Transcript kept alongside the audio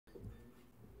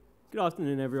Good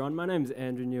afternoon, everyone. My name is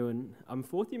Andrew Nguyen. I'm a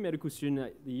fourth-year medical student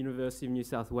at the University of New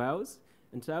South Wales,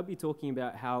 and today I'll be talking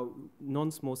about how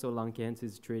non-small cell lung cancer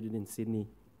is treated in Sydney.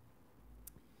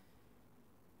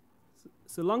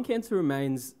 So lung cancer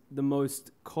remains the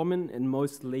most common and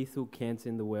most lethal cancer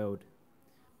in the world.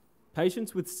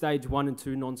 Patients with stage 1 and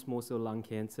 2 non-small cell lung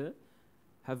cancer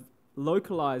have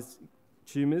localized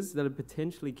tumours that are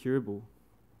potentially curable.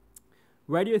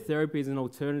 Radiotherapy is an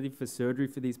alternative for surgery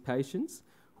for these patients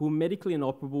who are medically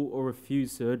inoperable or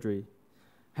refuse surgery.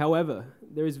 However,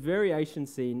 there is variation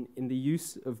seen in the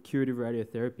use of curative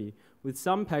radiotherapy, with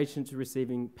some patients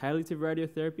receiving palliative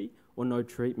radiotherapy or no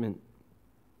treatment.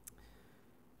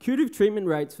 Curative treatment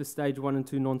rates for stage 1 and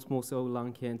 2 non-small cell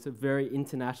lung cancer vary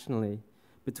internationally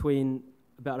between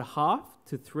about 1/2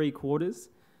 to 3/4,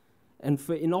 and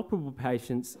for inoperable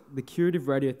patients, the curative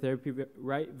radiotherapy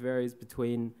rate varies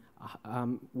between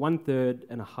 1/3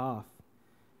 and 1/2.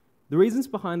 The reasons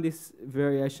behind this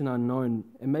variation are unknown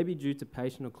and may be due to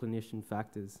patient or clinician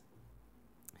factors.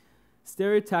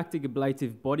 Stereotactic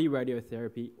ablative body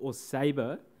radiotherapy, or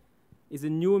SABR, is a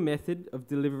newer method of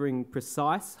delivering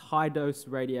precise high-dose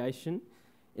radiation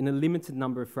in a limited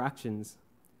number of fractions.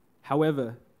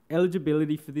 However,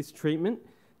 eligibility for this treatment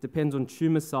depends on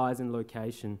tumour size and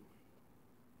location.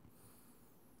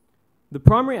 The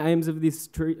primary aims of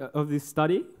this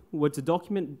study were to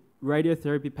document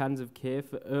radiotherapy patterns of care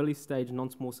for early-stage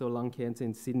non-small cell lung cancer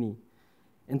in Sydney,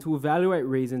 and to evaluate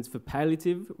reasons for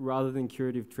palliative rather than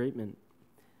curative treatment.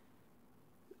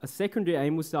 A secondary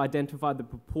aim was to identify the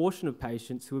proportion of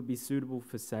patients who would be suitable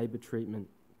for SABR treatment.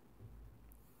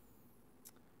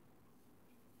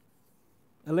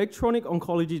 Electronic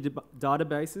oncology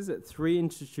databases at 3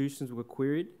 institutions were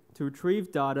queried to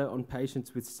retrieve data on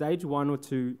patients with stage 1 or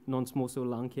 2 non-small cell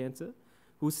lung cancer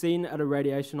who were seen at a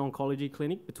radiation oncology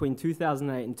clinic between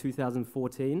 2008 and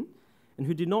 2014 and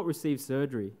who did not receive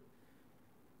surgery.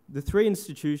 The 3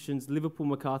 institutions, Liverpool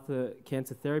Macarthur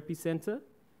Cancer Therapy Centre,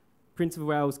 Prince of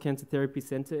Wales Cancer Therapy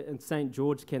Centre and St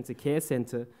George Cancer Care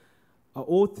Centre, are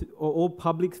all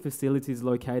public facilities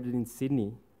located in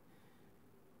Sydney.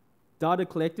 Data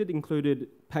collected included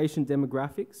patient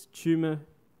demographics, tumour,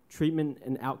 treatment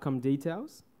and outcome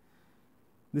details.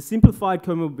 The simplified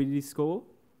comorbidity score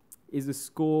is a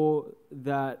score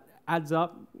that adds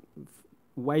up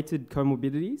weighted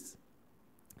comorbidities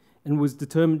and was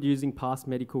determined using past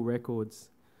medical records.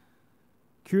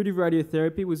 Curative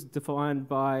radiotherapy was defined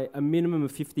by a minimum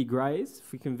of 50 grays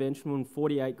for conventional and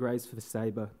 48 grays for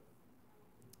SABR.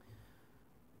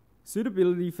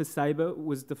 Suitability for SABR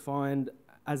was defined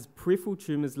as peripheral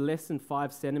tumours less than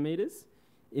 5 centimetres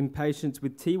in patients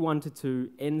with T1 to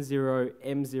 2 N0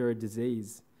 M0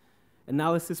 disease.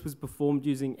 Analysis was performed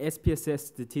using SPSS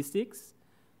statistics.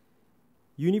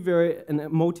 Univariate and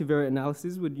multivariate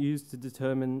analysis were used to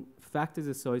determine factors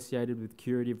associated with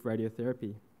curative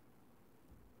radiotherapy.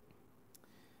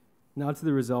 Now to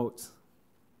the results.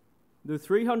 There were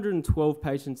 312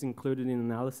 patients included in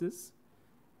analysis.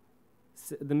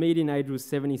 The median age was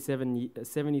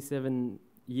 77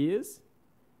 years,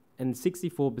 and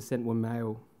 64% were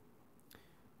male.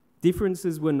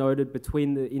 Differences were noted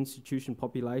between the institution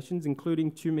populations,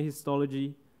 including tumour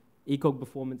histology, ECOG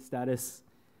performance status,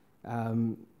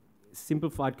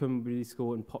 simplified comorbidity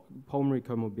score, and pulmonary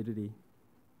comorbidity.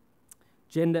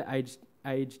 Gender,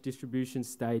 age distribution,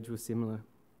 stage were similar.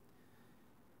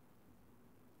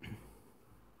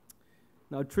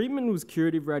 Now, treatment was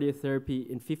curative radiotherapy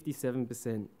in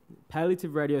 57%,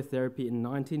 palliative radiotherapy in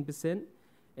 19%,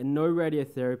 and no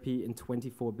radiotherapy in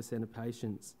 24% of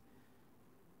patients.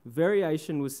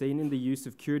 Variation was seen in the use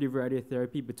of curative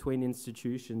radiotherapy between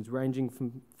institutions, ranging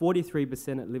from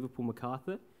 43% at Liverpool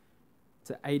Macarthur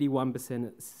to 81%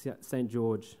 at St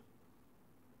George.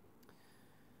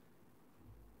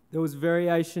 There was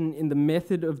variation in the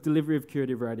method of delivery of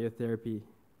curative radiotherapy.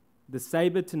 The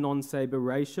SABR to non-SABR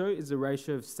ratio is a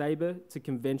ratio of SABR to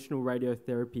conventional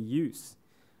radiotherapy use.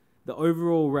 The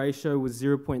overall ratio was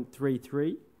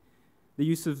 0.33. The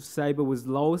use of SABR was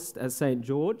lowest at St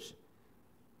George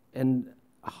and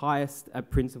highest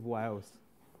at Prince of Wales.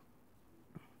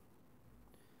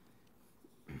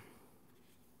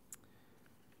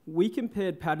 We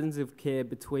compared patterns of care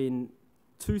between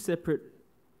 2 separate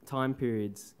time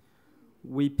periods.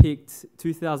 We picked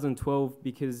 2012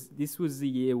 because this was the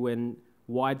year when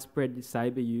widespread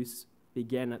SABR use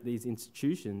began at these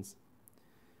institutions.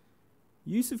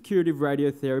 Use of curative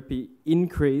radiotherapy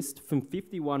increased from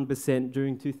 51%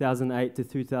 during 2008 to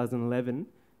 2011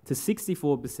 to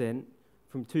 64%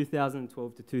 from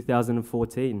 2012 to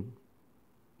 2014.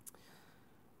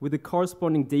 with a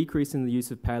corresponding decrease in the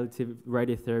use of palliative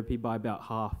radiotherapy by about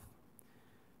half.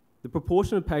 The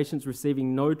proportion of patients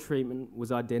receiving no treatment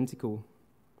was identical.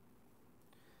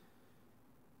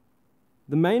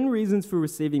 The main reasons for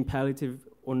receiving palliative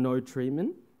or no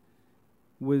treatment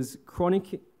was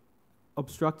chronic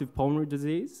obstructive pulmonary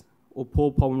disease or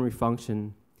poor pulmonary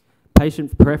function.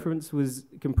 Patient preference was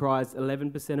comprised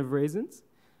 11% of reasons,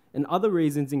 and other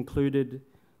reasons included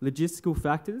logistical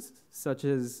factors such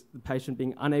as the patient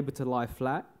being unable to lie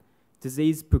flat,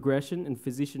 disease progression, and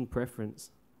physician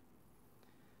preference.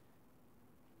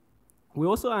 We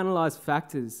also analysed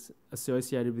factors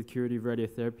associated with curative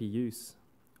radiotherapy use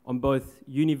on both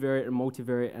univariate and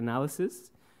multivariate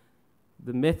analysis,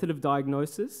 the method of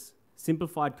diagnosis,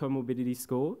 simplified comorbidity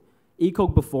score,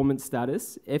 ECOG performance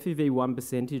status, FEV1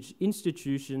 percentage,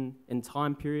 institution, and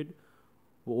time period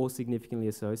were all significantly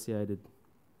associated.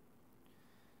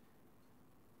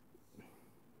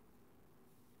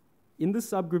 In the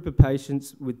subgroup of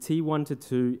patients with T1 to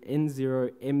 2,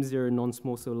 N0, M0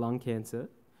 non-small cell lung cancer,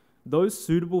 those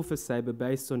suitable for SABR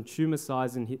based on tumour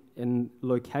size and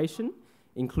location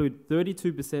include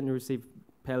 32% who received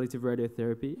palliative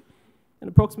radiotherapy and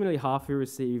approximately half who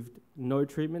received no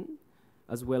treatment,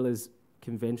 as well as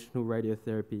conventional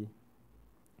radiotherapy.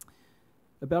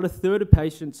 About a third of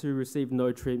patients who received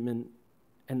no treatment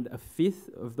and a fifth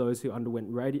of those who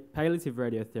underwent palliative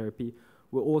radiotherapy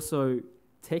were also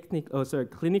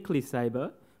clinically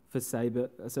SABR for SABR,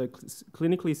 so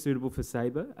clinically suitable for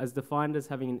SABR, as defined as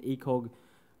having an ECOG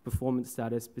performance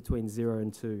status between 0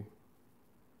 and 2.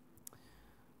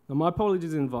 Now, my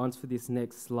apologies in advance for this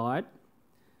next slide.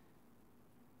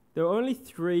 There are only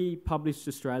 3 published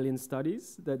Australian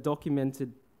studies that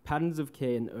documented patterns of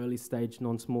care in early stage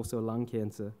non-small cell lung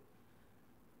cancer.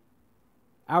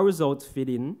 Our results fit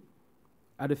in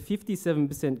at a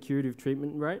 57% curative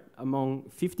treatment rate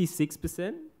among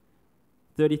 56%,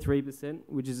 33%,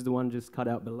 which is the one just cut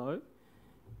out below,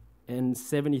 and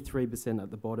 73%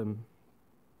 at the bottom.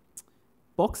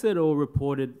 Box et al.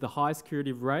 Reported the highest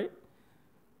curative rate,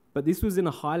 but this was in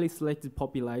a highly selected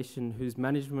population whose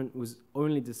management was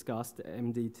only discussed at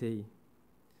MDT.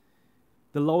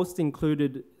 The lowest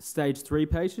included stage 3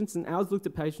 patients, and ours looked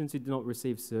at patients who did not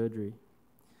receive surgery.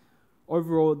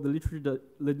 Overall, the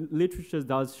literature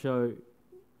does show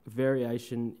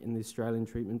variation in the Australian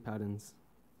treatment patterns.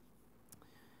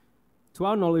 To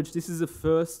our knowledge, this is the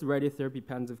first radiotherapy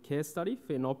patterns of care study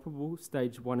for inoperable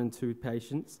stage 1 and 2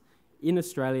 patients in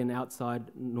Australia and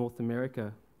outside North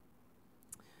America.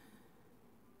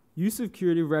 Use of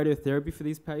curative radiotherapy for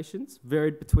these patients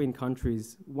varied between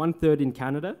countries, 1/3 in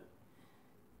Canada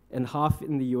and half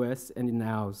in the US and in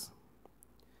ours.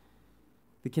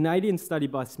 The Canadian study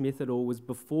by Smith et al. Was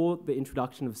before the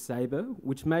introduction of SABR,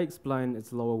 which may explain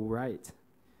its lower rate.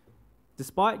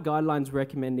 Despite guidelines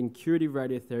recommending curative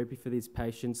radiotherapy for these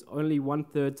patients, only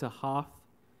 1/3 to half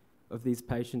of these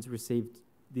patients received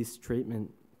this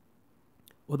treatment.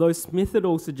 Although Smith et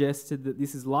al. Suggested that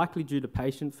this is likely due to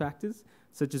patient factors,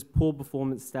 such as poor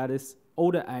performance status,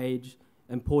 older age,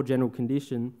 and poor general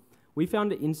condition, we found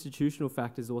that institutional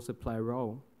factors also play a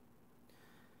role.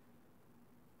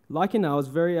 Like in ours,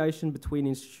 variation between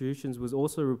institutions was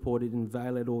also reported in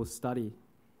Vail et al.'s study.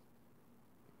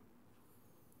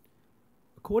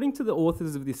 According to the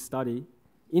authors of this study,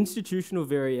 institutional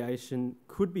variation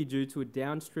could be due to a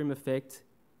downstream effect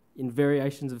in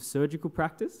variations of surgical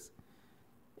practice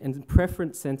and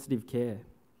preference-sensitive care.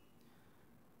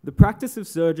 The practice of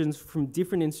surgeons from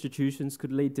different institutions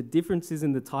could lead to differences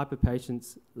in the type of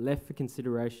patients left for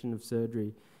consideration of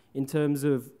surgery in terms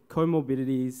of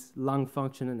comorbidities, lung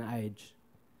function, and age.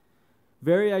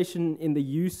 Variation in the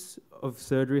use of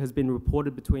surgery has been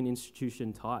reported between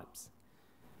institution types.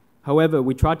 However,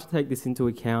 we tried to take this into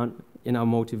account in our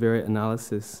multivariate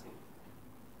analysis.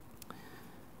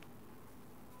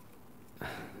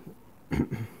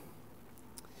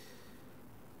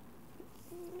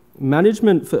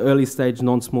 Management for early stage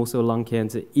non-small cell lung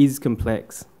cancer is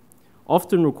complex,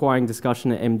 often requiring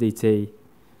discussion at MDT.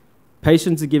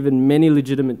 Patients are given many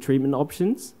legitimate treatment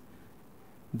options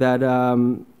that,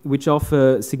 which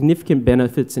offer significant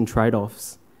benefits and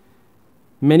trade-offs.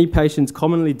 Many patients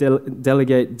commonly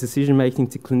delegate decision-making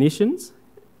to clinicians,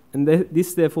 and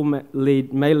this therefore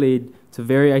may lead to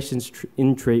variations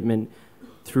in treatment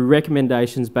through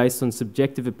recommendations based on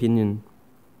subjective opinion.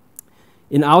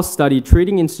 In our study,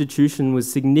 treating institution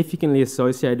was significantly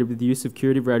associated with the use of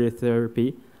curative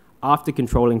radiotherapy after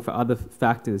controlling for other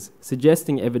factors,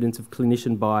 suggesting evidence of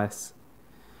clinician bias.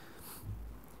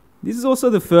 This is also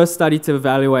the first study to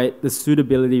evaluate the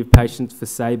suitability of patients for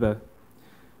SABR.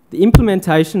 The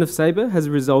implementation of SABR has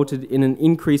resulted in an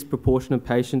increased proportion of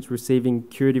patients receiving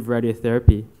curative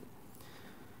radiotherapy.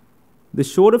 The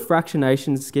shorter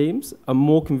fractionation schemes are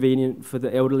more convenient for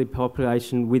the elderly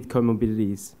population with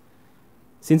comorbidities.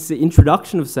 Since the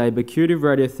introduction of SABR, curative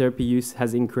radiotherapy use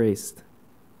has increased.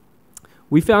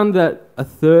 We found that a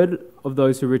third of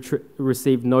those who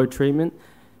received no treatment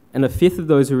and a fifth of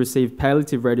those who received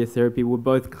palliative radiotherapy were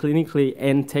both clinically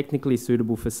and technically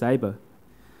suitable for SABR.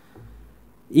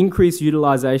 Increased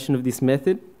utilisation of this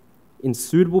method in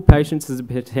suitable patients has the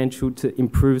potential to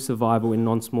improve survival in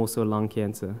non-small cell lung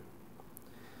cancer.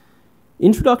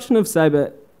 Introduction of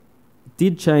SABR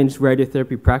did change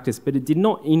radiotherapy practice, but it did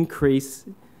not increase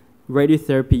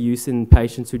radiotherapy use in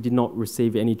patients who did not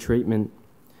receive any treatment.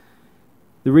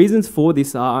 The reasons for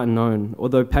this are unknown,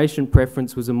 although patient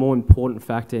preference was a more important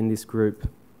factor in this group.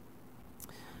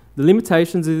 The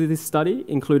limitations of this study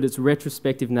include its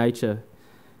retrospective nature,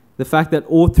 the fact that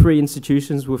all three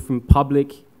institutions were from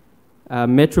public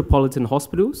metropolitan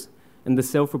hospitals, and the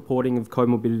self-reporting of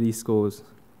comorbidity scores.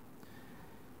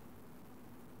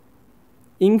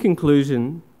 In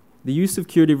conclusion, the use of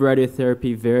curative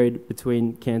radiotherapy varied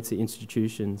between cancer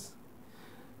institutions.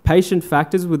 Patient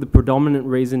factors were the predominant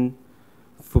reason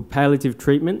for palliative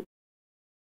treatment.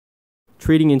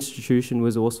 Treating institution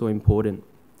was also important.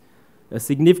 A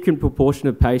significant proportion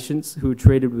of patients who were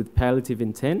treated with palliative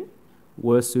intent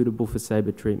were suitable for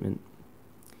SABR treatment.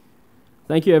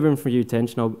 Thank you everyone for your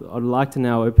attention. I'd like to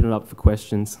now open it up for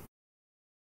questions.